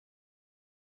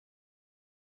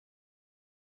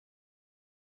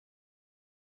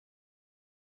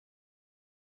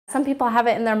Some people have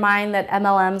it in their mind that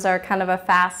MLMs are kind of a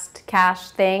fast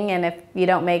cash thing, and if you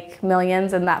don't make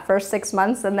millions in that first 6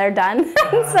 months, then they're done.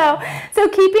 So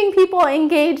keeping people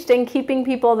engaged and keeping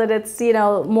people that it's,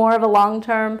 more of a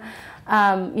long-term,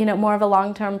 more of a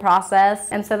long-term process.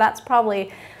 And so that's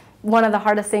probably one of the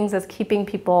hardest things, is keeping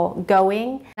people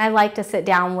going. I like to sit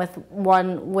down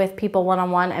with people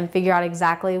one-on-one and figure out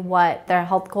exactly what their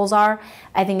health goals are.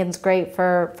 I think it's great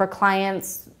for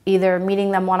clients, either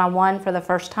meeting them one-on-one for the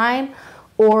first time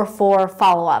or for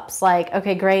follow-ups. Like,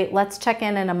 okay, great, let's check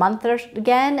in a month or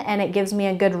again, and it gives me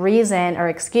a good reason or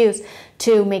excuse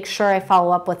to make sure I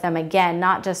follow up with them again,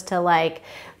 not just to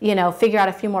figure out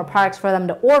a few more products for them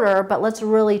to order, but let's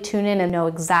really tune in and know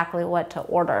exactly what to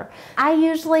order. I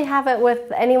usually have it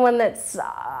with anyone that's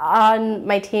on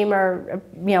my team, or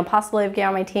possibly if you're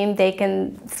on my team, they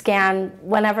can scan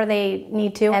whenever they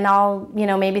need to, and I'll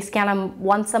maybe scan them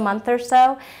once a month or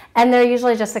so, and they're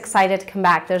usually just excited to come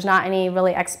back. There's not any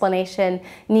really explanation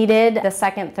needed. The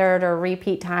second, third, or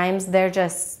repeat times, they're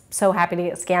just so happy to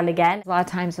get scanned again. A lot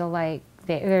of times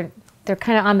they're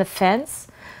kind of on the fence,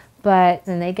 but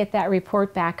then they get that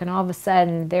report back, and all of a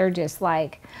sudden they're just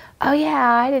like, oh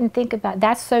yeah, I didn't think about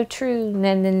that's so true. And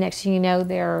then the next thing you know,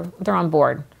 they're on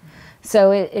board.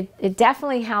 So it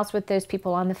definitely helps with those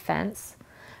people on the fence.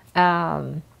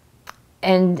 And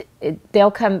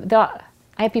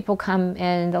I have people come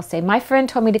and they'll say, my friend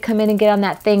told me to come in and get on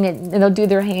that thing, and they'll do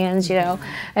their hands, and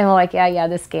we're like, yeah,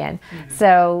 the scan.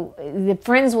 So the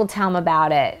friends will tell them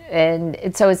about it,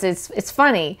 and so it's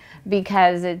funny,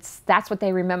 because that's what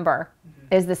they remember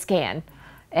is the scan,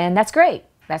 and that's great.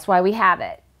 That's why we have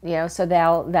it, so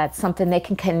that's something they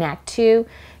can connect to,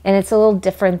 and it's a little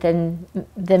different than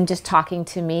them just talking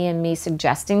to me and me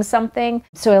suggesting something.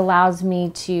 So it allows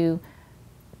me to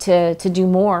do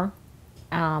more.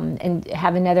 And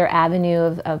have another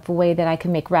avenue of a way that I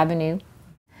can make revenue.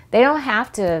 They don't have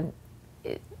to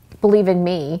believe in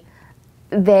me.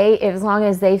 As long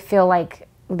as they feel like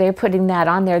they're putting that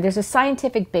on there, there's a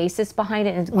scientific basis behind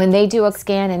it. And when they do a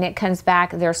scan and it comes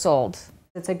back, they're sold.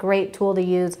 It's a great tool to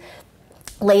use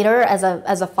later as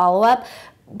a follow-up.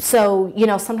 So,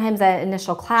 sometimes that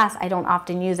initial class, I don't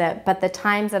often use it, but the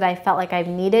times that I felt like I've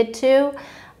needed to,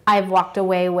 I've walked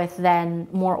away with then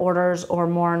more orders or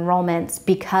more enrollments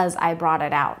because I brought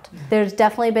it out. There's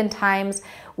definitely been times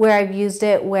where I've used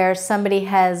it where somebody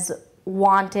has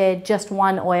wanted just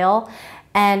one oil,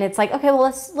 and it's like, okay,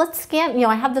 well, let's scan,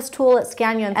 I have this tool, let's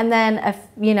scan you, and then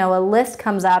a list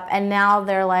comes up, and now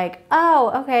they're like,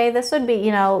 oh, okay, this would be,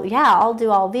 yeah, I'll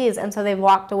do all these, and so they've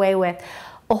walked away with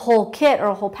a whole kit or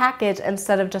a whole package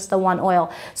instead of just the one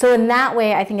oil. So in that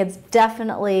way, I think it's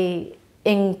definitely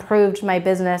improved my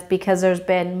business, because there's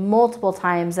been multiple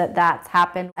times that's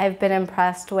happened. I've been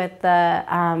impressed with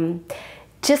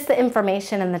just the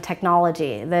information and the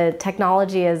technology. The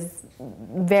technology is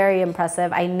very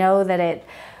impressive. I know that it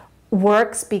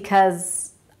works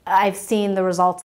because I've seen the results.